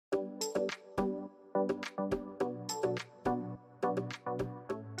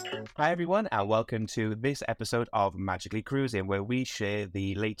Hi everyone, and welcome to this episode of Magically Cruising, where we share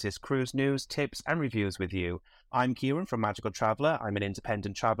the latest cruise news, tips, and reviews with you. I'm Kieran from Magical Traveller. I'm an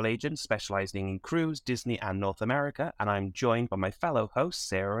independent travel agent specializing in cruise, Disney, and North America, and I'm joined by my fellow hosts,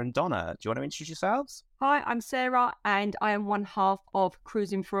 Sarah and Donna. Do you want to introduce yourselves? Hi, I'm Sarah, and I am one half of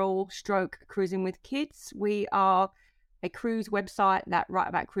Cruising for All / Cruising with Kids. We are a cruise website that write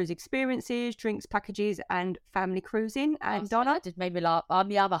about cruise experiences, drinks, packages, and family cruising. And Donna, That did make me laugh. I'm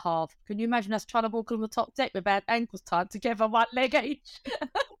the other half. Can you imagine us trying to walk on the top deck with our ankles tied together, one leg each?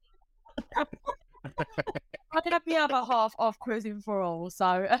 I'm the other half of Cruising for All.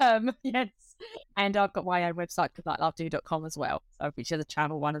 So, yes. And I've got my own website, likelovdo.com as well. So, which is a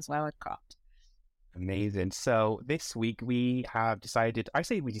travel one as well, and craft. Amazing. So this week we have decided,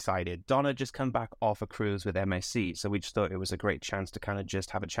 Donna just come back off a cruise with MSC. So we just thought it was a great chance to kind of just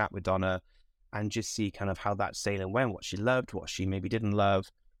have a chat with Donna and just see kind of how that sailing went, what she loved, what she maybe didn't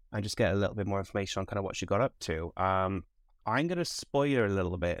love, and just get a little bit more information on kind of what she got up to. I'm going to spoil a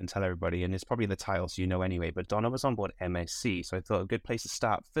little bit and tell everybody, and it's probably the title so you know anyway, but Donna was on board MSC. So I thought a good place to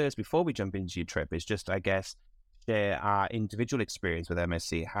start first before we jump into your trip is just, I guess, share our individual experience with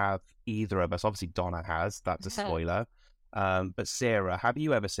MSC. Have either of us, obviously Donna has, that's a spoiler, but Sarah, have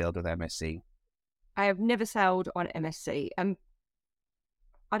you ever sailed with MSC? I have never sailed on MSC.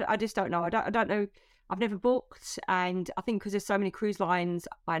 I just don't know. I don't know. I've never booked, and I think because there's so many cruise lines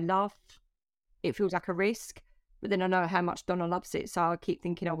I love, it feels like a risk. But then I know how much Donna loves it, so I keep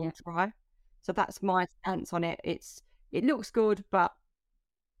thinking I want to try. So that's my stance on it. It looks good, but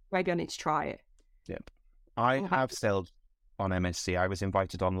maybe I need to try it. Yep. I have sailed on MSC. I was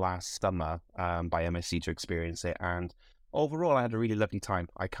invited on last summer by MSC to experience it, and overall I had a really lovely time.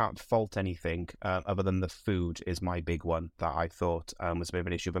 I can't fault anything other than the food is my big one that I thought was a bit of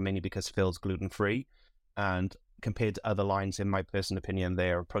an issue, but mainly because Phil's gluten-free, and compared to other lines, in my personal opinion,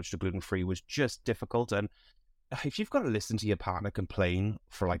 their approach to gluten-free was just difficult. And if you've got to listen to your partner complain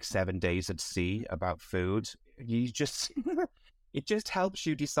for like 7 days at sea about food, you just... It just helps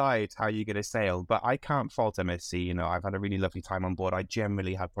you decide how you're going to sail. But I can't fault MSC. You know, I've had a really lovely time on board. I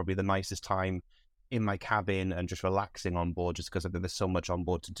generally had probably the nicest time in my cabin and just relaxing on board, just because I think there's so much on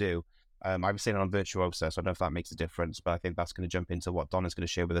board to do. I was sailing on Virtuosa, so I don't know if that makes a difference, but I think that's going to jump into what Donna's going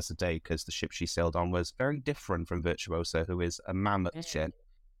to share with us today, because the ship she sailed on was very different from Virtuosa, who is a mammoth ship,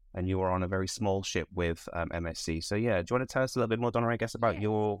 and you were on a very small ship with MSC. So yeah, do you want to tell us a little bit more, Donna, I guess, about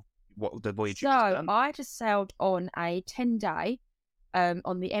what the voyage you've just done? I just sailed on a 10-day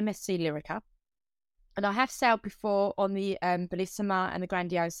on the MSC Lirica, and I have sailed before on the Bellissima and the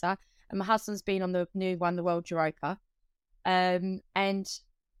Grandiosa, and my husband's been on the new one, the World Europa, and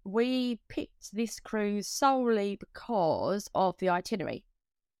we picked this cruise solely because of the itinerary.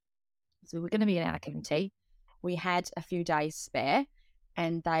 So we were going to be in Alicante. We had a few days spare,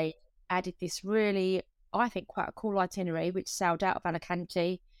 and they added this really, I think, quite a cool itinerary, which sailed out of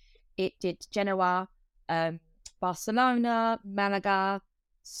Alicante. It did Genoa, Barcelona, Malaga,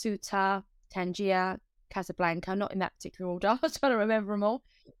 Ceuta, Tangier, Casablanca, not in that particular order. I was trying to remember them all.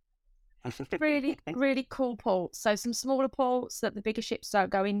 Really, really cool ports. So some smaller ports that the bigger ships don't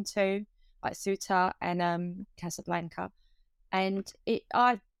go into, like Ceuta and Casablanca. And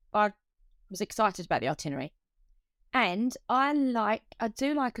I was excited about the itinerary. And I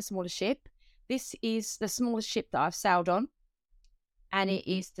do like a smaller ship. This is the smallest ship that I've sailed on, and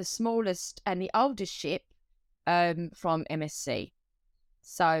it is the smallest and the oldest ship from MSC.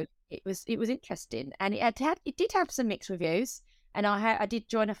 So it was interesting, and it did have some mixed reviews, and I did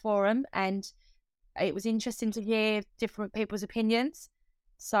join a forum, and it was interesting to hear different people's opinions.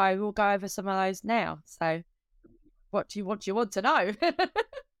 So we'll go over some of those now. So what do you want to know?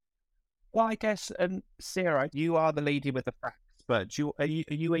 Well, I guess, Sarah, you are the lady with the facts, but are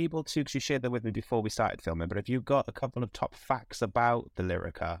you able to, because you shared that with me before we started filming, but have you got a couple of top facts about the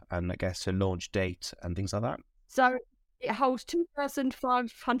Lirica and I guess her launch date and things like that? So it holds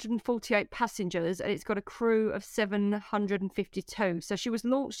 2,548 passengers, and it's got a crew of 752. So she was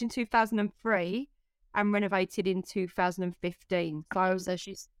launched in 2003 and renovated in 2015. So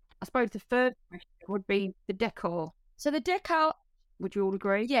she's, I suppose the first question would be the decor. So the decor, would you all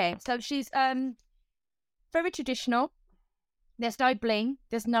agree? Yeah. So she's very traditional. There's no bling.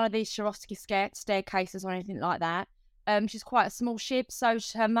 There's none of these Swarovski staircases or anything like that. She's quite a small ship, so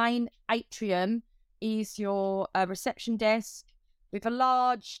her main atrium is your reception desk with a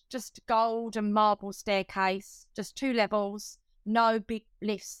large, just gold and marble staircase, just 2 levels, no big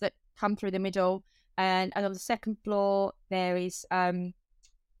lifts that come through the middle. And on the second floor, there is the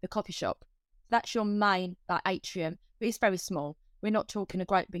coffee shop. That's your main atrium, but it's very small. We're not talking a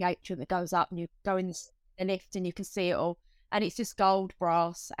great big atrium that goes up and you go in the lift and you can see it all. and it's just gold,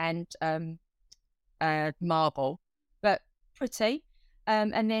 brass, and marble, but pretty.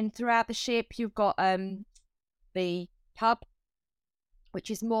 And then throughout the ship, you've got the pub, which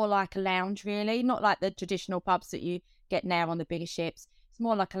is more like a lounge, really, not like the traditional pubs that you get now on the bigger ships. It's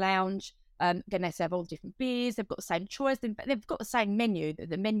more like a lounge. Again, they serve all different beers. They've got the same choice. They've got the same menu.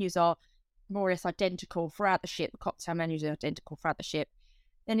 The menus are more or less identical throughout the ship. The cocktail menus are identical throughout the ship.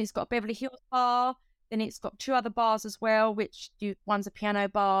 Then it's got Beverly Hills bar. Then it's got 2 other bars as well, one's a piano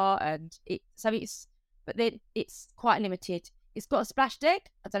bar, and but then it's quite limited. It's got a splash deck.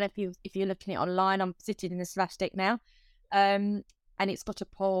 I don't know if you're looking at it online. I'm sitting in the splash deck now, and it's got a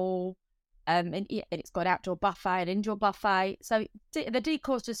pool, and it's got outdoor buffet and indoor buffet. So the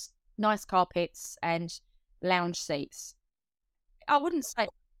decor's just nice carpets and lounge seats. I wouldn't say.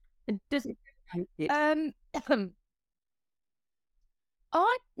 Does it?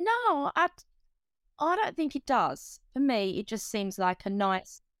 I don't think it does. For me, it just seems like a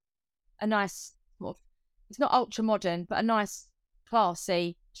nice sort of, it's not ultra modern, but a nice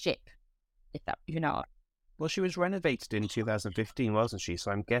classy ship, if that, you know. Well, she was renovated in 2015, wasn't she?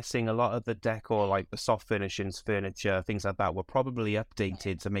 So I'm guessing a lot of the decor, like the soft furnishings, furniture, things like that, were probably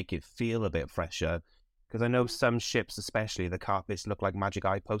updated to make it feel a bit fresher. Because I know some ships, especially, the carpets look like Magic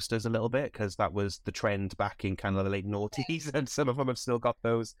Eye posters a little bit, because that was the trend back in kind of the late noughties, and some of them have still got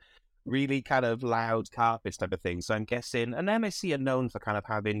those really kind of loud carpets type of thing. So I'm guessing, and MSC are known for kind of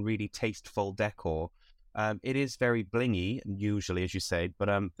having really tasteful decor. It is very blingy, usually, as you say, but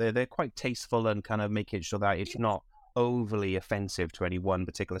they're quite tasteful and kind of making sure that it's not overly offensive to any one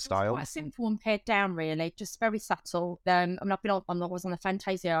particular style. Quite simple and pared down, really, just very subtle. I mean, I was on the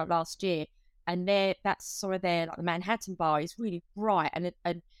Fantasia last year, and that's sort of like the Manhattan bar is really bright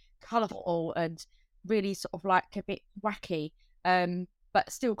and colourful and really sort of like a bit wacky, but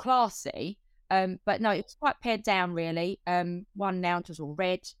still classy. But no, it was quite pared down, really. One lounge was all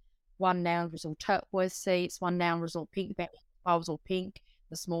red, one lounge was all turquoise seats, one lounge was all pink, the bar was all pink,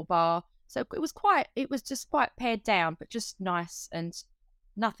 the small bar. So it was just quite pared down, but just nice and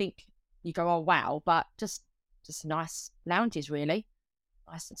nothing you go, oh wow, but just nice lounges, really.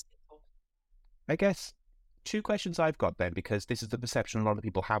 Nice and simple. I guess 2 questions I've got then, because this is the perception a lot of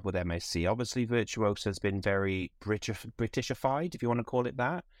people have with MSC. Obviously, Virtuosa has been very Britishified, if you want to call it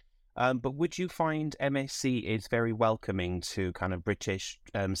that. But would you find MSC is very welcoming to kind of British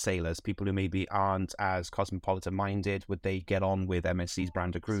sailors, people who maybe aren't as cosmopolitan-minded? Would they get on with MSC's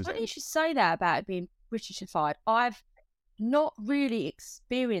brand of cruising? You should say that about it being Britishified. I've not really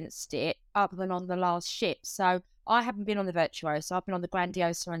experienced it other than on the last ship. So I haven't been on the Virtuosa. I've been on the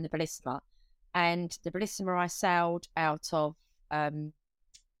Grandiosa and the Bellissima. And the Bellissima I sailed out of Dubai.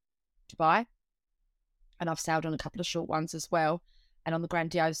 And I've sailed on a couple of short ones as well. And on the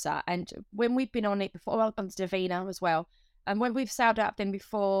Grandiosa. And when we've been on it before, well, on the Divina as well. And when we've sailed out of them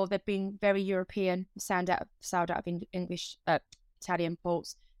before, they've been very European. Sailed out of English, Italian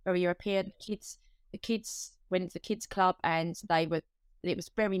ports, very European. The kids went to the kids club, and it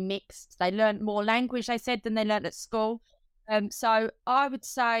was very mixed. They learned more language, they said, than they learned at school. So I would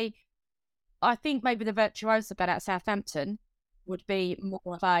say, I think maybe the Virtuosa got out of Southampton would be more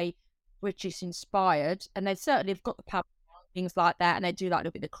of a British inspired, and they certainly have got the pub, things like that, and they do like a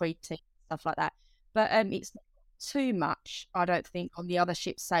little bit of Crete stuff like that. But it's not too much, I don't think, on the other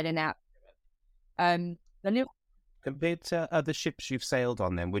ships sailing out. Compared to other ships you've sailed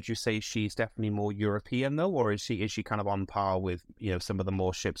on, then would you say she's definitely more European though, or is she kind of on par with some of the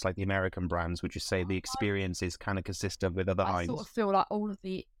more ships like the American brands? Would you say the experience is kind of consistent with other lines? I sort of feel like all of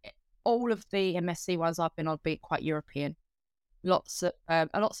the MSC ones I've been on be quite European. Lots of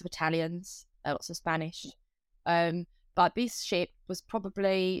Italians, lots of Spanish. But this ship was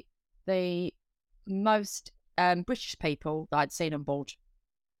probably the most British people that I'd seen on board.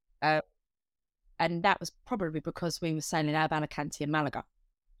 And that was probably because we were sailing out of Alicante and Malaga.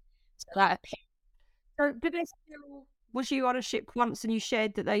 So did they was you on a ship once and you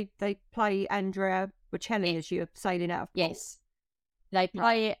shared that they play Andrea Bocelli as you're sailing out of port? Yes. They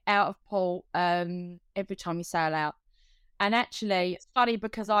play it out of port every time you sail out. And actually, it's funny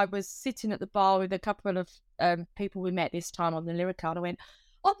because I was sitting at the bar with a couple of people we met this time on the Lirica, and I went,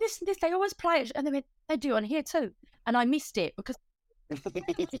 oh, this, they always play it. And they went, they do it on here too. And I missed it because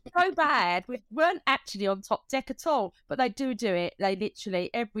it's so bad. We weren't actually on top deck at all, but they do it. They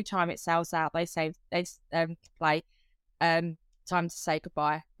literally, every time it sails out, they play Time to Say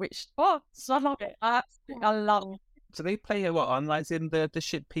Goodbye, which, so I love it. I love it. So they play what, on like in the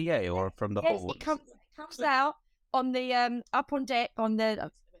ship PA or from the hold? Yes, it comes out on the up on deck on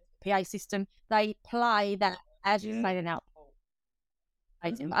the PA system. They play that as you're sailing out.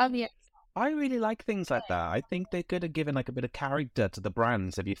 Oh yeah. I really like things like that. I think they're good at giving like a bit of character to the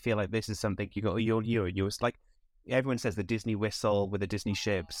brands. If you feel like this is something you got, you're it's like everyone says the Disney whistle with the Disney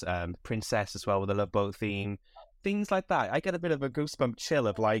ships, Princess as well with the Love Boat theme, things like that. I get a bit of a goosebump chill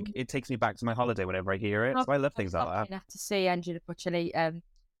of like it takes me back to my holiday whenever I hear it. So I love things like that. Enough to see Angela Bocelli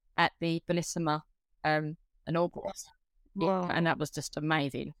at the Bellissima inaugural, and that was just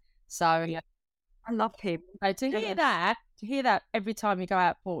amazing. So yeah, I love him. so to hear that every time you go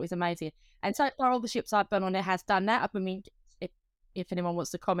out port is amazing. And so far, all the ships I've been on it has done that. I mean, if anyone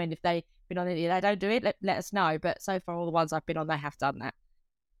wants to comment if they've been on it, they don't do it, let us know. But so far, all the ones I've been on, they have done that.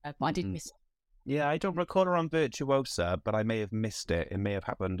 But I did miss it. Yeah, I don't recall her on Virtuosa, but I may have missed it. It may have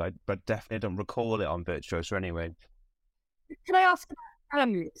happened, but definitely don't recall it on Virtuosa anyway. Can I ask about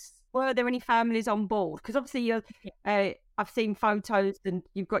families? Were there any families on board? Because obviously, I've seen photos, and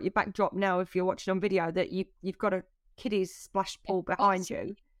you've got your backdrop now. If you're watching on video, that you've got a kiddies splash pool behind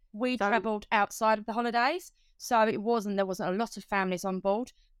you. We travelled outside of the holidays, so there wasn't a lot of families on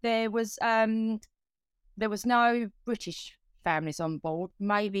board. There was no British families on board,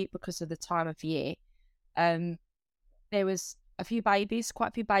 maybe because of the time of year. There was quite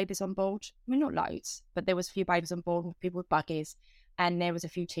a few babies on board. I mean, not loads, but there was a few babies on board with people with buggies, and there was a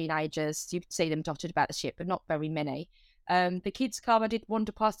few teenagers. You could see them dotted about the ship, but not very many. The kids club, I did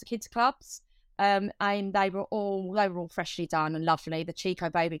wander past the kids clubs, and they were all freshly done and lovely. The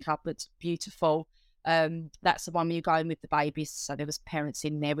Chico Baby Club looked beautiful. That's the one where you go in with the babies. So there was parents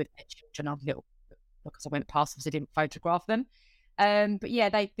in there with their children. Because I went past them, so I didn't photograph them. But yeah,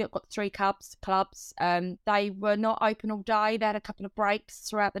 they've got 3 clubs. They were not open all day. They had a couple of breaks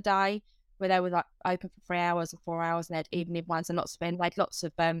throughout the day where they were like open for 3 hours or 4 hours, and they had evening ones and lots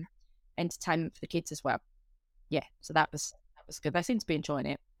of entertainment for the kids as well. Yeah, so that was good. They seemed to be enjoying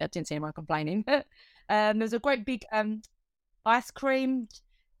it. I didn't see anyone complaining. There's a great big ice cream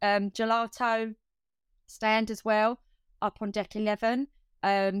gelato stand as well up on deck 11.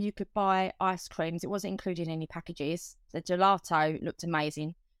 You could buy ice creams. It wasn't included in any packages. The gelato looked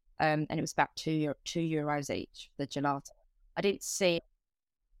amazing, and it was about €2 each. The gelato. I didn't see.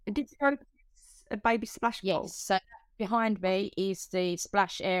 Did you go to a baby splash pool? Yes. So behind me is the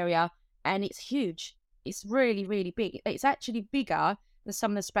splash area, and it's huge. It's really, really big. It's actually bigger than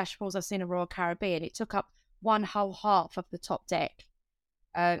some of the splash pools I've seen in Royal Caribbean. It took up one whole half of the top deck.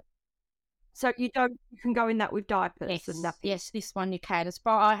 So you can go in that with diapers and nothing? Yes, this one you can.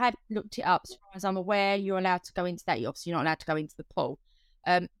 I had looked it up. As far as I'm aware, you're allowed to go into that. You're not allowed to go into the pool.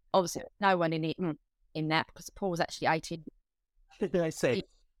 Obviously, no one in that because the pool was actually 18. I say,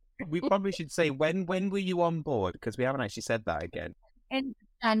 we probably should say when were you on board, because we haven't actually said that again. In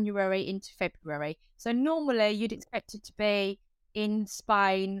January into February. So normally you'd expect it to be in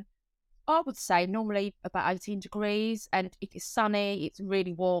Spain. I would say normally about 18 degrees, and if it's sunny, it's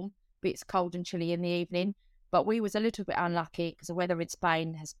really warm. But it's cold and chilly in the evening. But we was a little bit unlucky because the weather in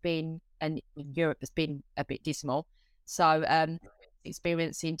Spain has been, and in Europe has been a bit dismal. So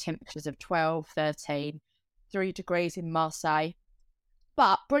experiencing temperatures of 12, 13, 3 degrees in Marseille.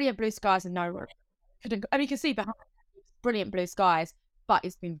 But brilliant blue skies and no rain. I mean, you can see behind brilliant blue skies, but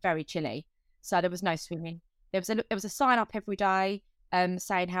it's been very chilly. So there was no swimming. There was a sign up every day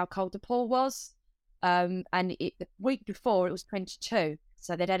saying how cold the pool was. And the week before it was 22.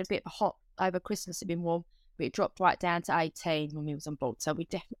 So they'd had a bit of a hot over Christmas. It'd been warm, but it dropped right down to 18 when we was on board. So we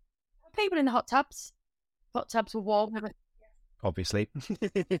definitely people in the hot tubs. Hot tubs were warm. Obviously,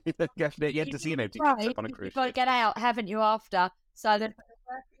 definitely. You had to see an empty right. on a cruise. You've got to get out, haven't you? After so there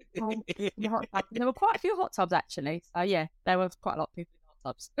were quite a few hot tubs actually. So yeah, there was quite a lot of people in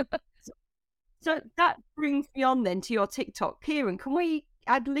hot tubs. So that brings me on then to your TikTok, Kieran. Can we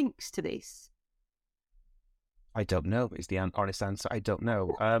add links to this? I don't know is the honest answer. I don't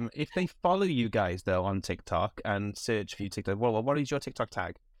know. If they follow you guys, though, on TikTok and search for you TikTok, well, what is your TikTok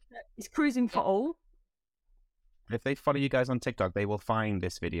tag? It's Cruising for All. If they follow you guys on TikTok, they will find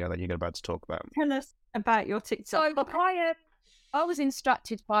this video that you're about to talk about. Tell us about your TikTok. So I was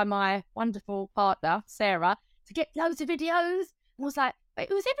instructed by my wonderful partner, Sarah, to get loads of videos. I was like,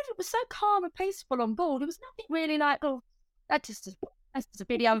 everything was so calm and peaceful on board. It was nothing really like, that's just a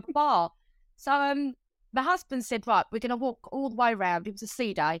video of a bar. So my husband said, right, we're going to walk all the way around. It was a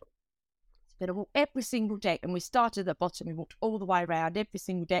sea day. We're going to walk every single deck. And we started at the bottom. We walked all the way around every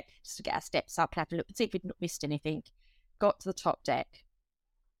single deck just to get our steps up and have a look and see if we'd not missed anything. Got to the top deck.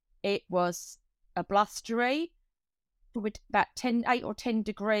 It was a blustery with about 8 or 10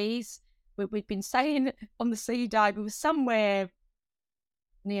 degrees. We'd been sailing on the sea day. We were somewhere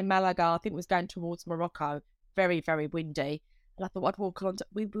near Malaga. I think it was going towards Morocco. Very, very windy. And I thought I'd walk along.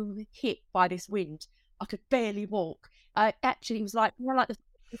 We were hit by this wind. I could barely walk. Actually, it was like more like the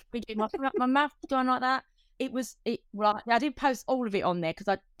my mouth was going like that. Well, I didn't post all of it on there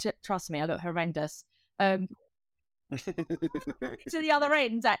because trust me, I look horrendous. To the other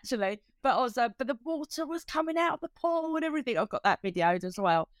end, actually, but the water was coming out of the pool and everything. I've got that videoed as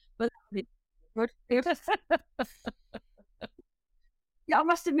well. But good. Yeah, I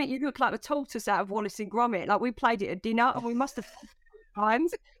must admit, you look like the tortoise out of Wallace and Gromit. Like, we played it at dinner, and we must have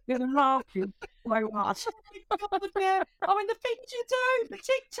times we were laughing so much. Oh my God, yeah. I mean, the things you do, the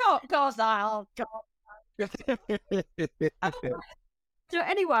TikTok, guys, oh God. So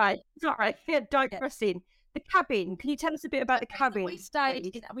anyway, sorry, digressing. The cabin. Can you tell us a bit about the cabin? We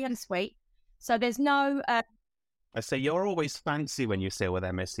had a suite, so there's no. I say you're always fancy when you stay with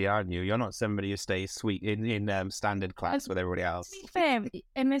MSC, aren't you? You're not somebody who stays sweet in standard class with everybody else. To be fair,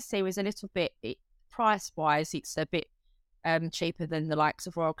 MSC was a little bit price-wise. It's a bit cheaper than the likes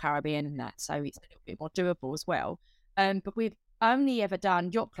of Royal Caribbean and that, so it's a little bit more doable as well. But we've only ever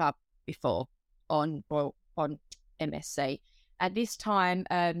done Yacht Club before on MSC. At this time,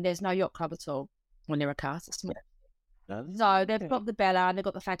 there's no Yacht Club at all on Lirica. So they've got the Bella, and they've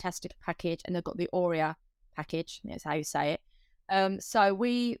got the Fantastic package, and they've got the Aurea package. That's how you say it. So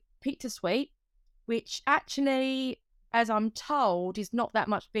we picked a suite, which actually, as I'm told, is not that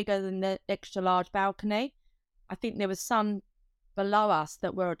much bigger than the extra large balcony. I think there was some below us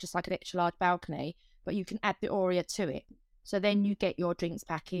that were just like an extra large balcony, but you can add the Aurea to it. So then you get your drinks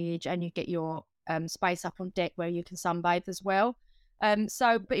package, and you get your space up on deck where you can sunbathe as well.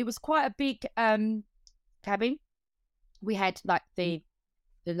 But it was quite a big cabin. We had like the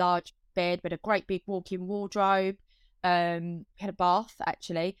large bed with a great big walk-in wardrobe. We had a bath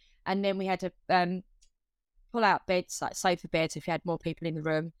actually, and then we had to pull out beds, like sofa beds if you had more people in the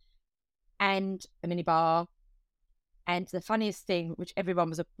room, and a mini bar. And the funniest thing, which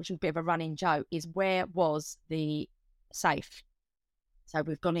was a bit of a running joke, is where was the safe? So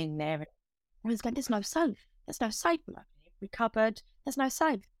we've gone in there, and everyone's going, "There's no safe. There's no safe." We cupboard. There's no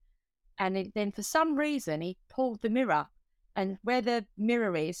safe. And then for some reason he pulled the mirror, and where the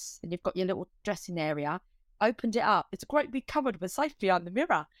mirror is, and you've got your little dressing area, opened it up. It's a great big cupboard with a safe behind the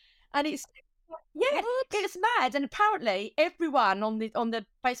mirror, and it's mad. And apparently everyone on the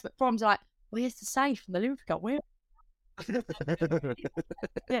Facebook forums are like, "Where's the safe?" And the Lirica, where? Yeah,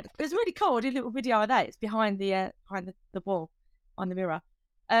 it was really cool. I did a little video of that. It's behind the wall on the mirror.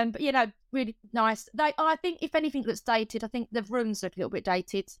 But really nice. I think if anything looks dated, I think the rooms look a little bit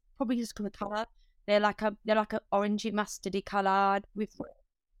dated. Probably just because of the colour. They're like a orangey mustardy colour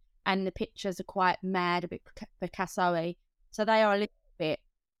and the pictures are quite mad, a bit Picasso-y. So they are a little bit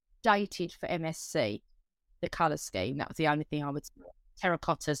dated for MSC. The colour scheme, that was the only thing I would say.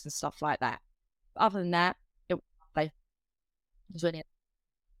 Terracottas and stuff like that. But other than that, it was really.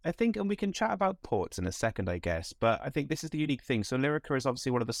 I think, and we can chat about ports in a second, I guess, but I think this is the unique thing. So Lirica is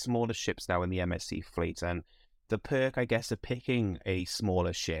obviously one of the smaller ships now in the MSC fleet, and the perk, I guess, of picking a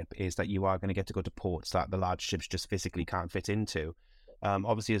smaller ship is that you are going to get to go to ports that the large ships just physically can't fit into.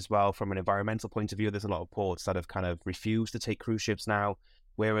 Obviously, as well, from an environmental point of view, there's a lot of ports that have kind of refused to take cruise ships now,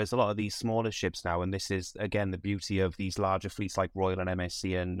 whereas a lot of these smaller ships now, and this is, again, the beauty of these larger fleets like Royal and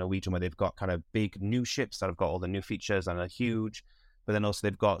MSC and Norwegian, where they've got kind of big new ships that have got all the new features and are huge, but then also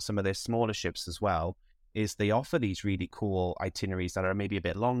they've got some of their smaller ships as well, is they offer these really cool itineraries that are maybe a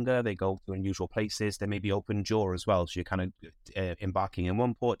bit longer. They go to unusual places. They may be open jaw as well. So you're kind of embarking in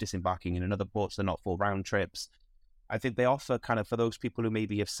one port, disembarking in another port. So they're not full round trips. I think they offer kind of for those people who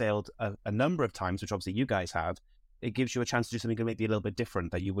maybe have sailed a number of times, which obviously you guys have, it gives you a chance to do something maybe a little bit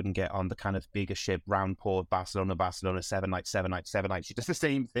different that you wouldn't get on the kind of bigger ship, round port, Barcelona, 7 nights. She does the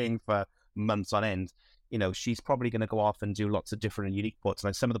same thing for months on end. She's probably going to go off and do lots of different and unique ports.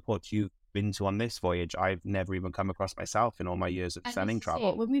 Like some of the ports you've been to on this voyage, I've never even come across myself in all my years of sailing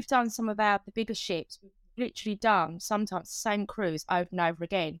travel. When we've done some of the bigger ships, we've literally done sometimes the same cruise over and over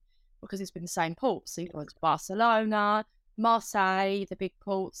again because it's been the same ports. So you've gone to Barcelona, Marseille, the big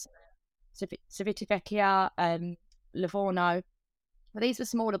ports, Civitavecchia, Livorno. But these were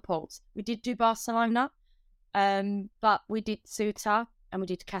smaller ports. We did do Barcelona, but we did Ceuta. And we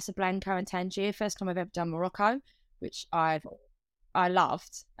did Casablanca and Tangier. First time I've ever done Morocco, which I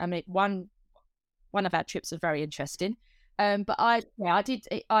loved. I mean, one of our trips was very interesting. But I did.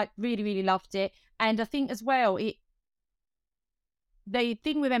 I really, really loved it. And I think as well, the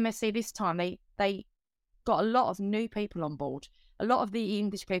thing with MSC this time, they got a lot of new people on board. A lot of the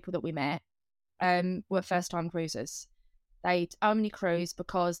English people that we met were first time cruisers. They'd only cruised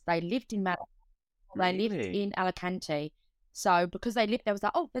because they lived in Malaga. They lived in Alicante. So because they lived there, was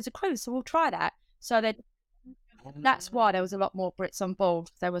like, oh, there's a cruise, so we'll try that. So that's why there was a lot more Brits on board.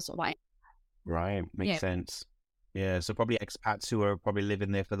 They were sort of like, right, makes sense. Yeah, so probably expats who are probably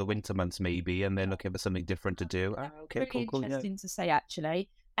living there for the winter months maybe, and they're looking for something different to do. Ah, okay, Really cool, yeah. interesting to see, actually.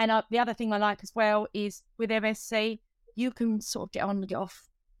 And the other thing I like as well is with MSC, you can sort of get on and get off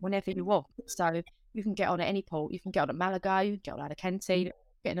whenever you want. So you can get on at any port. You can get on at Malaga, you can get on at Alicante,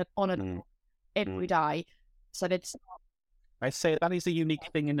 getting on Mm. every day. So that's I say that is a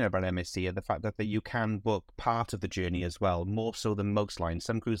unique thing in there about MSC, the fact that you can book part of the journey as well, more so than most lines.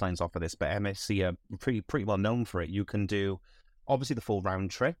 Some cruise lines offer this, but MSC are pretty well known for it. You can do obviously the full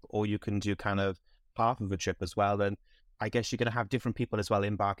round trip, or you can do kind of half of a trip as well. And I guess you're going to have different people as well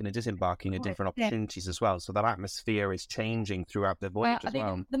embarking and disembarking at different opportunities as well. So that atmosphere is changing throughout the voyage as well.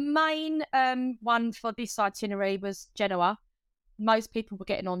 I think the main one for this itinerary was Genoa. Most people were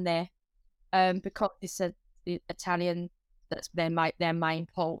getting on there because it's the Italian, that's their main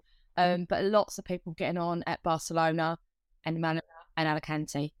port. But lots of people getting on at Barcelona and Malaga and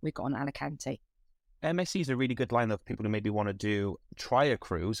Alicante. We got on Alicante. MSC is a really good line of people who maybe want to try a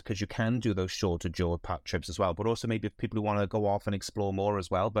cruise, because you can do those shorter jaw trips as well, but also maybe people who want to go off and explore more as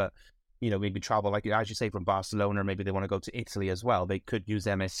well, but maybe travel, like as you say, from Barcelona, maybe they want to go to Italy as well. They could use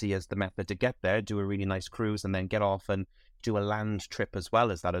MSC as the method to get there, do a really nice cruise, and then get off and do a land trip as well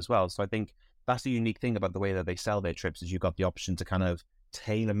as that as well. So I think that's the unique thing about the way that they sell their trips, is you've got the option to kind of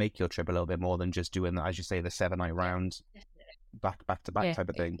tailor make your trip a little bit more than just doing, as you say, the 7-night round back to back type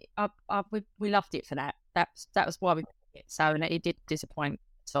of thing. We loved it for that. That was why we did it. So, and it did disappoint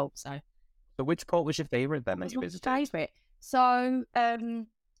at all. So which port was your favourite then that you visited? Favourite. So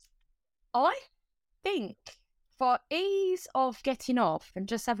I think for ease of getting off and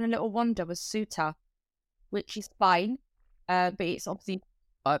just having a little wander was Ceuta, which is Spain, but it's obviously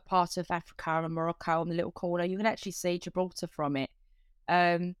part of Africa and Morocco on the little corner. You can actually see Gibraltar from it.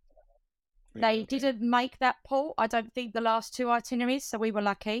 They didn't make that port, I don't think, the last two itineraries, so we were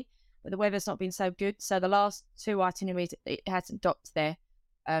lucky, but the weather's not been so good. So the last two itineraries, it hasn't docked there.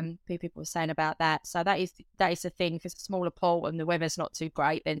 People were saying about that. So that is the thing. If it's a smaller port and the weather's not too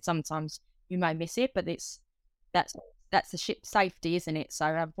great, then sometimes you may miss it. But that's the ship safety, isn't it? So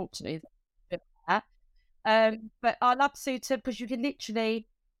unfortunately, that. But I love Ceuta because you can literally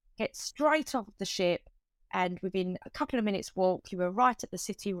get straight off the ship, and within a couple of minutes walk, you were right at the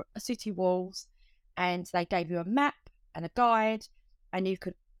city walls, and they gave you a map and a guide, and you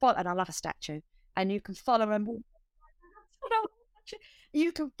could follow. And I love a statue, and you can follow them.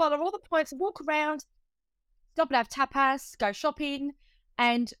 You can follow all the points, walk around, stop and have tapas, go shopping,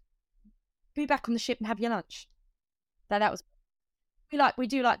 and be back on the ship and have your lunch. So that was we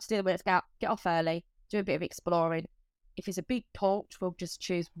do like to do when it's out, get off early, do a bit of exploring. If it's a big port, we'll just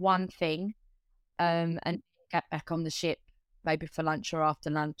choose one thing, and get back on the ship, maybe for lunch or after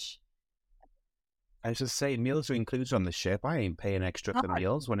lunch. I was just saying, meals are included on the ship. I ain't paying extra for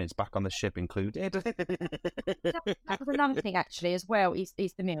meals when it's back on the ship included. That was another thing actually as well, is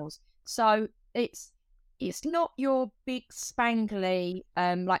the meals. So it's not your big spangly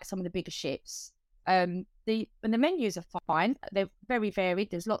like some of the bigger ships. The menus are fine. They're very varied.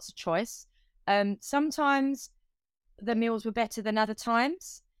 There's lots of choice. Sometimes the meals were better than other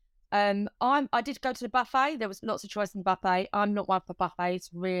times. I did go to the buffet. There was lots of choice in the buffet. I'm not one for buffets,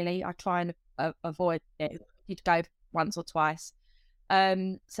 really. I try and avoid it. You'd go once or twice.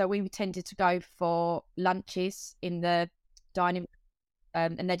 So we tended to go for lunches in the dining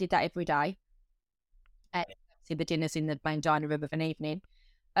room, and they did that every day. See the dinners in the main dining room of an evening,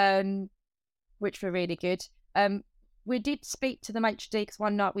 which were really good. We did speak to the maitre d' because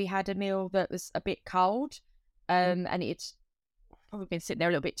one night we had a meal that was a bit cold, and it's probably been sitting there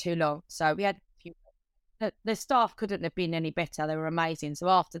a little bit too long. So we had the staff couldn't have been any better. They were amazing. So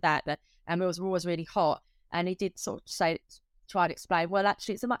after that, the meals were always really hot. And he did sort of try to explain, well,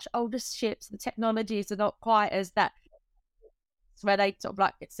 actually, it's a much older ship, so the technologies are not quite as that. It's where they sort of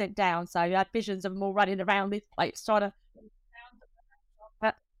like get sent down. So you had visions of them all running around this place trying to.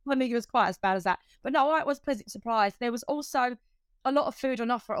 But I think it was quite as bad as that. But no, I was pleasantly surprised. There was also a lot of food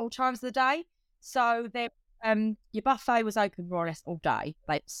on offer at all times of the day. So there. Your buffet was open more or less all day.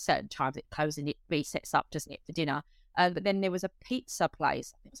 Like certain times it closes and it resets up, doesn't it, for dinner? But then there was a pizza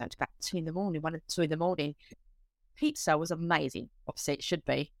place. I think it was about 2 in the morning, 1 or 2 in the morning. Pizza was amazing. Obviously, it should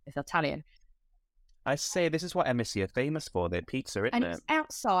be. It's Italian. I say this is what MSC are famous for. Their pizza, isn't it? And it's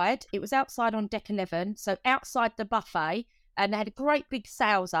outside. It was outside on deck 11, so outside the buffet, and they had a great big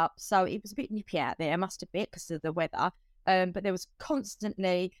sails up. So it was a bit nippy out there, I must admit, because of the weather. But there was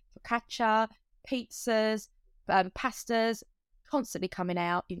constantly focaccia, pizzas, pastas constantly coming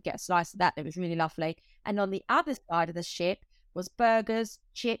out. You could get a slice of that. It was really lovely. And on the other side of the ship was burgers,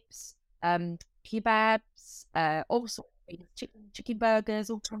 chips, kebabs, all sorts of things, chicken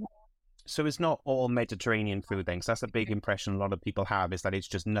burgers, all sorts. So it's not all Mediterranean food then, 'cause that's a big impression a lot of people have, is that it's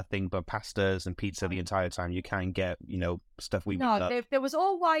just nothing but pastas and pizza the entire time. You can't get, stuff we would No, love. there was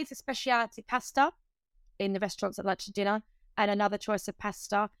always a speciality pasta in the restaurants at lunch and dinner, and another choice of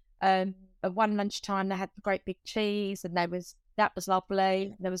pasta. At one lunchtime, they had the great big cheese, and that was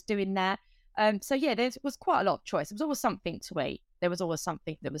lovely. They was doing that. So yeah, there was quite a lot of choice. There was always something to eat. There was always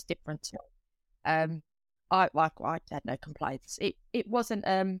something that was different to it. I had no complaints. It wasn't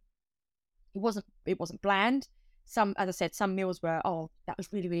bland. As I said, some meals were, that was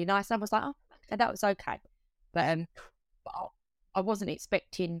really, really nice. I was like, and that was okay. But I wasn't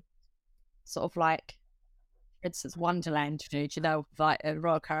expecting sort of like, for instance, Wonderland food, like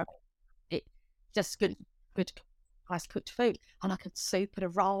Royal Caribbean. It just good, nice cooked food. And I could soup and a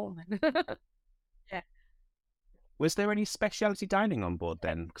roll. Yeah. Was there any specialty dining on board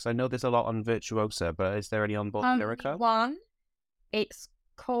then? Because I know there's a lot on Virtuosa, but is there any on board Lirica? One, it's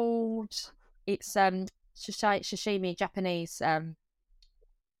sashimi, Japanese.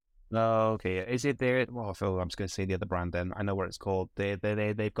 Oh, okay. Is it there? Well, I'm just going to say the other brand then. I know what it's called. They've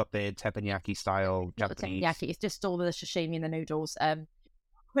got the teppanyaki style Japanese. Teppanyaki. It's just all the sashimi and the noodles.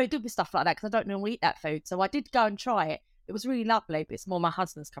 Very good with stuff like that because I don't normally eat that food. So I did go and try it. It was really lovely, but it's more my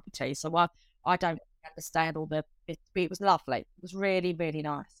husband's cup of tea. So I don't understand all the bits, but it was lovely. It was really, really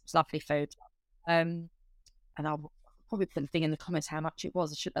nice. It was lovely food. And I'll probably put the thing in the comments how much it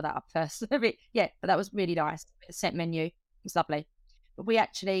was. I should have that up first. But that was really nice. The set menu was lovely. But we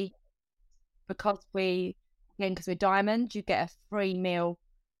actually, because we're Diamond, you get a free meal,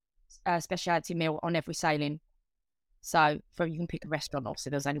 specialty meal on every sailing. So you can pick a restaurant. Obviously,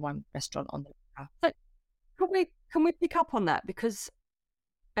 there's only one restaurant on the. So can we pick up on that, because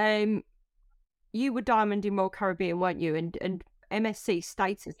you were Diamond in Royal Caribbean, weren't you? And MSC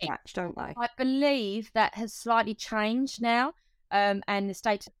status match, don't they? I believe that has slightly changed now, and the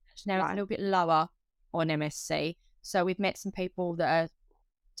status match now is a little bit lower on MSC. So we've met some people that are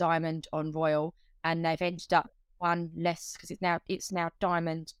Diamond on Royal, and they've ended up one less because it's now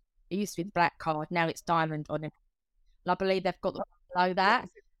Diamond. It used to be the black card, now it's Diamond on it. And I believe they've got the one below that.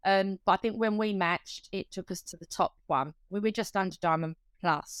 But I think when we matched, it took us to the top one. We were just under Diamond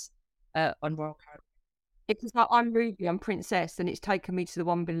Plus on Royal Caribbean. It's like I'm Ruby, I'm Princess, and it's taken me to the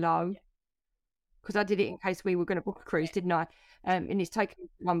one below. Because I did it in case we were going to book a cruise, didn't I? And it's taken me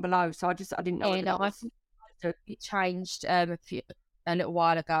to the one below, so I didn't know. It changed a little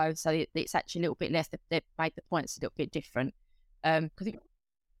while ago, so it's actually a little bit less. They've made the points a little bit different. Because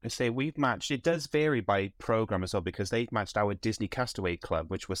I say we've matched. It does vary by program as well, because they've matched our Disney Castaway Club,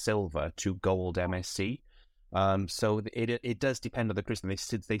 which was silver, to gold MSC. So it does depend on the cruise, and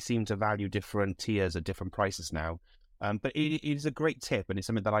they seem to value different tiers at different prices now. But it is a great tip, and it's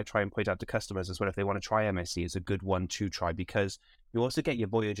something that I try and point out to customers as well. If they want to try MSC, it's a good one to try, because you also get your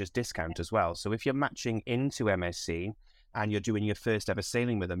Voyagers discount as well. So if you're matching into MSC and you're doing your first ever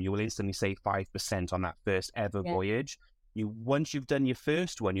sailing with them, you will instantly save 5% on that first ever voyage. Once you've done your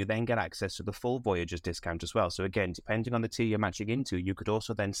first one, you then get access to the full Voyagers discount as well. So again, depending on the tier you're matching into, you could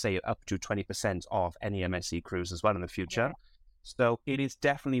also then save up to 20% off any MSC cruise as well in the future. Yeah. So it is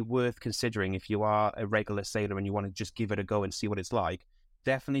definitely worth considering if you are a regular sailor and you want to just give it a go and see what it's like.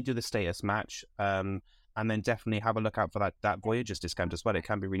 Definitely do the status match, and then definitely have a look out for that Voyagers discount as well. It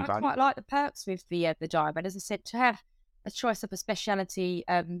can be really valuable. I quite like the perks with the Diamond. As I said, to have a choice of a speciality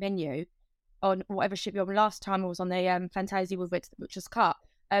menu on whatever ship you're on. Last time I was on the Fantasia with Butcher's Cut.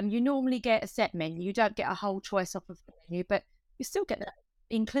 You normally get a set menu. You don't get a whole choice off of the menu, but you still get that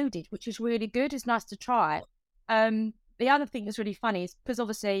included, which is really good. It's nice to try. The other thing that's really funny is because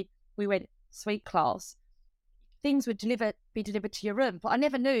obviously we went suite class, things would be delivered to your room, but I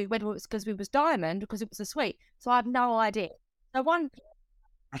never knew whether it was because we was Diamond or because it was a suite. So I have no idea. So one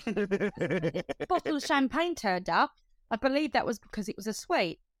bottle of champagne turned up. I believe that was because it was a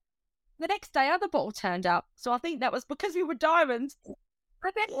suite. The next day, other bottle turned up. So I think that was because we were Diamonds. And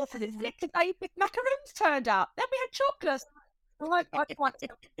then the next day, macaroons turned up. Then we had chocolates.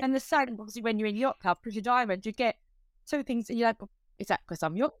 And the same, obviously, when you're in yacht club, because you're Diamond, you get two things. And you're like, is that because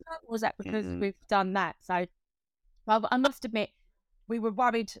I'm yacht club, or is that because we've done that? So, well, I must admit, we were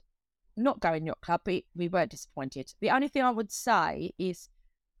worried not going yacht club, but we weren't disappointed. The only thing I would say is,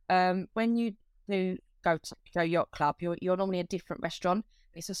 when you do go yacht club, you're normally a different restaurant.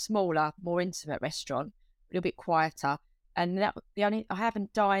 It's a smaller, more intimate restaurant, a little bit quieter. And I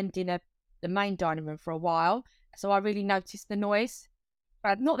haven't dined in the main dining room for a while, so I really noticed the noise.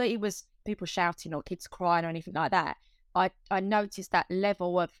 Not that it was people shouting or kids crying or anything like that. I noticed that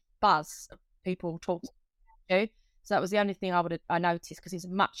level of buzz of people talking to you. So that was the only thing I noticed, because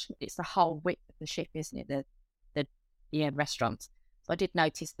it's the whole width of the ship, isn't it? The restaurant. So I did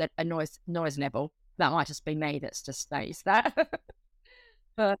notice that a noise level. That might just be me that's just noticed that.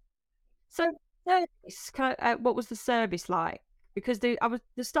 But So, what was the service like? Because the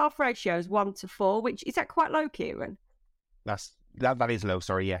staff ratio is 1 to 4, which is that quite low, Kieran? That is low.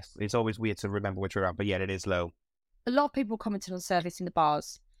 Sorry, yes, it's always weird to remember which way around, but yeah, it is low. a lot of people commented on service in the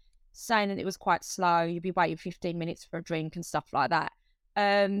bars, saying that it was quite slow. You'd be waiting 15 minutes for a drink and stuff like that.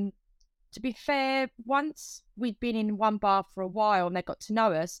 To be fair, once we'd been in one bar for a while and they got to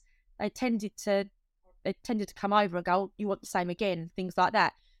know us, they tended to come over and go, "Oh, you want the same again," things like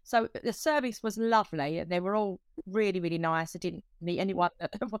that. So the service was lovely, and they were all really, really nice. I didn't meet anyone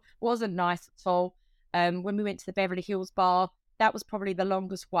that wasn't nice at all. When we went to the Beverly Hills bar, that was probably the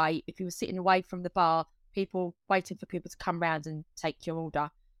longest wait. If you were sitting away from the bar, people waiting for people to come round and take your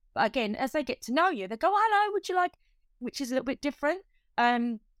order. But again, as they get to know you, they go, "Hello, would you like?" Which is a little bit different.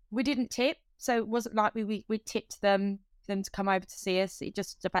 We didn't tip, so it wasn't like we tipped them for them to come over to see us. It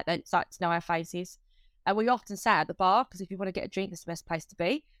just the fact that it's like to know our faces. And we often sat at the bar because if you want to get a drink, that's the best place to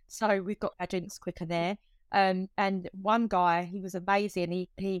be. So we've got our drinks quicker there. And one guy, he was amazing.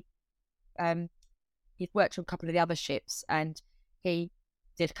 He'd worked on a couple of the other ships, and he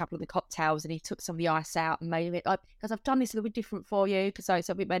did a couple of the cocktails, and he took some of the ice out and made it because I've done this a little bit different for you. Because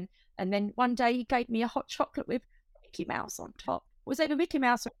so we went, and then one day he gave me a hot chocolate with Mickey Mouse on top. Was it a Mickey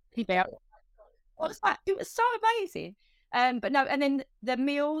Mouse or Mickey Mouse? It was so amazing. But no, and then the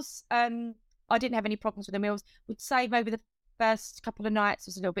meals, I didn't have any problems with the meals. We'd say maybe the first couple of nights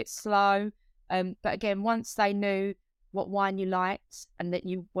was a little bit slow. But again, once they knew what wine you liked and that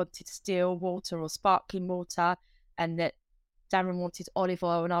you wanted still water or sparkling water, and that Darren wanted olive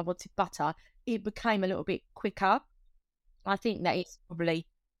oil and I wanted butter, it became a little bit quicker. I think that it's probably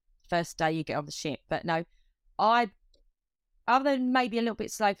the first day you get on the ship. But no, other than maybe a little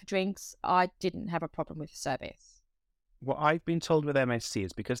bit slow for drinks, I didn't have a problem with the service. What I've been told with MSC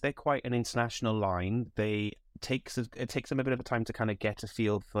is because they're quite an international line, it takes them a bit of a time to kind of get a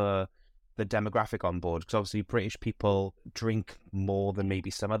feel for the demographic on board. Because obviously British people drink more than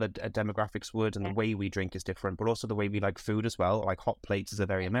maybe some other demographics would, and the way we drink is different, but also the way we like food as well. Like hot plates is a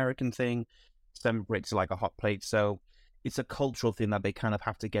very American thing. Some Brits like a hot plate. So it's a cultural thing that they kind of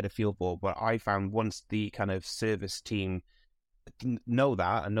have to get a feel for. But I found once the kind of service team know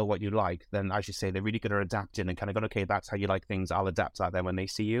that and know what you like, then as you say, they're really good at adapting and kind of going, okay, that's how you like things, I'll adapt that then when they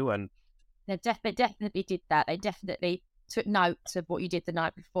see you. And they definitely did that. They definitely took note of what you did the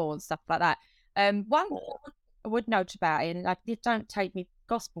night before and stuff like that. One thing I would note about it, and don't take me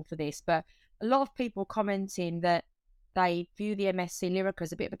gospel for this, but a lot of people commenting that they view the MSC Lirica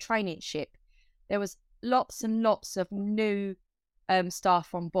as a bit of a training ship. There was lots and lots of new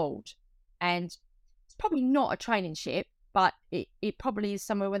staff on board, and it's probably not a training ship, but it probably is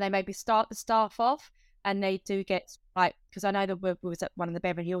somewhere where they maybe start the staff off, and they do get, like, because I know that we was at one of the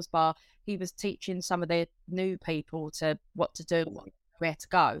Beverly Hills bar, he was teaching some of the new people what to do, where to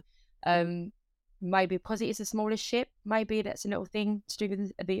go. Maybe because it is the smallest ship, maybe that's a little thing to do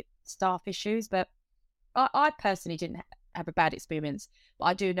with the staff issues. But I personally didn't have a bad experience, but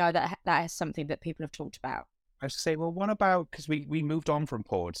I do know that is something that people have talked about. I was to say, well, what about, because we moved on from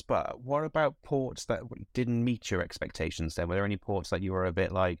ports, but what about ports that didn't meet your expectations then? Were there any ports that you were a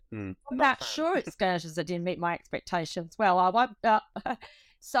bit like, I'm not sure excursions that didn't meet my expectations? Well, I won't.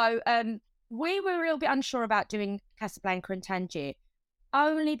 So we were a little bit unsure about doing Casablanca and Tangier,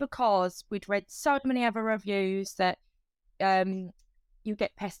 only because we'd read so many other reviews that you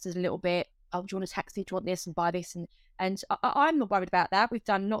get pestered a little bit. Oh, do you want a taxi? Do you want this and buy this? And I'm not worried about that. We've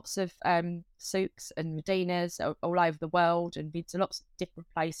done lots of souks and Medinas all over the world and been to lots of different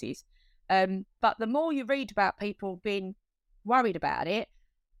places. But the more you read about people being worried about it,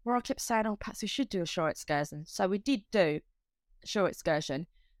 where I kept saying, oh, perhaps we should do a shore excursion. So we did do a shore excursion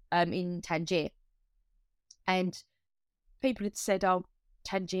in Tangier. And people had said, oh,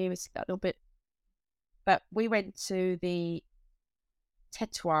 Tangier is a little bit... But we went to the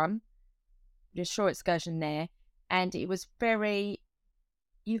Tetuan, the shore excursion there, and it was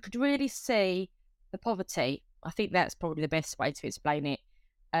you could really see the poverty. I think that's probably the best way to explain it.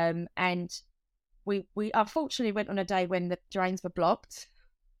 And we unfortunately went on a day when the drains were blocked.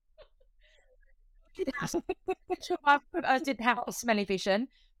 I didn't have smelly vision,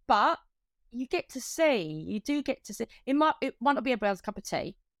 but you do get to see. It might not be everyone's cup of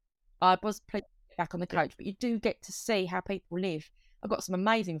tea. I was pleased to get back on the coach, but you do get to see how people live. I got some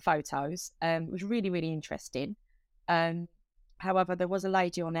amazing photos. It was really, really interesting. However, there was a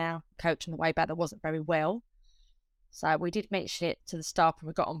lady on our coach on the way back that wasn't very well. So we did mention it to the staff when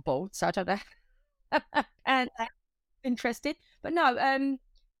we got on board. So I don't know. And interested. But no,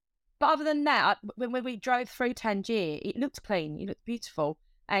 But other than that, when we drove through Tangier, it looked clean. It looked beautiful.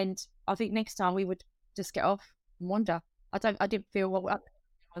 And I think next time we would just get off and wander. I didn't feel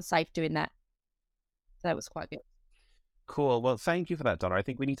unsafe doing that. So that was quite good. Cool. Well, thank you for that, Donna. I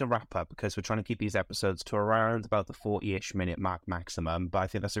think we need to wrap up because we're trying to keep these episodes to around about the 40-ish minute mark maximum. But I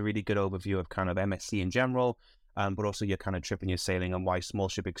think that's a really good overview of kind of MSC in general, but also your kind of trip and your sailing and why small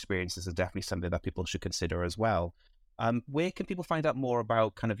ship experiences are definitely something that people should consider as well. Where can people find out more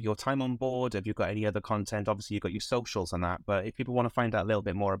about kind of your time on board? Have you got any other content? Obviously, you've got your socials and that, but if people want to find out a little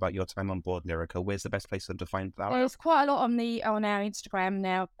bit more about your time on board, Lirica, where's the best place for them to find that? There's quite a lot on our Instagram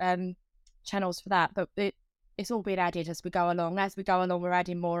now, channels for that, but it's all been added as we go along. As we go along, we're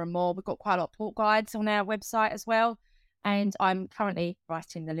adding more and more. We've got quite a lot of port guides on our website as well, and I'm currently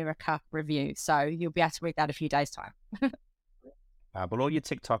writing the Lirica review, so you'll be able to read that in a few days' time. But all your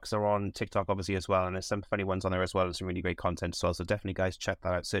TikToks are on TikTok, obviously, as well. And there's some funny ones on there as well. And some really great content as well. So definitely, guys, check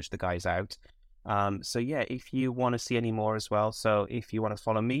that out. Search the guys out. So, yeah, if you want to see any more as well. So if you want to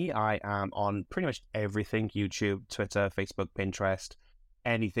follow me, I am on pretty much everything. YouTube, Twitter, Facebook, Pinterest.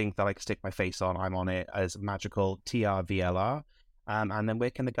 Anything that I can stick my face on, I'm on it as Magical TRVLR. And then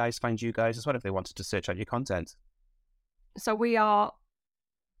where can the guys find you guys as well if they wanted to search out your content? So we are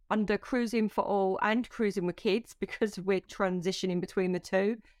under Cruising for All and Cruising with Kids because we're transitioning between the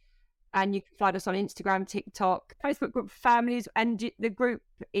two. And you can find us on Instagram, TikTok, Facebook group for families. And the group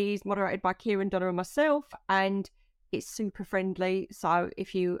is moderated by Kieran, Donna and myself. And it's super friendly. So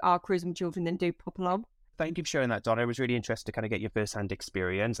if you are cruising with children, then do pop along. Thank you for sharing that, Donna. It was really interesting to kind of get your first-hand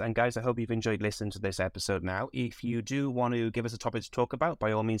experience. And guys, I hope you've enjoyed listening to this episode now. If you do want to give us a topic to talk about,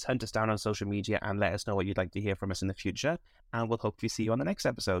 by all means, hunt us down on social media and let us know what you'd like to hear from us in the future. And we'll hopefully see you on the next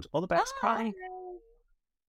episode. All the best. Bye. Bye.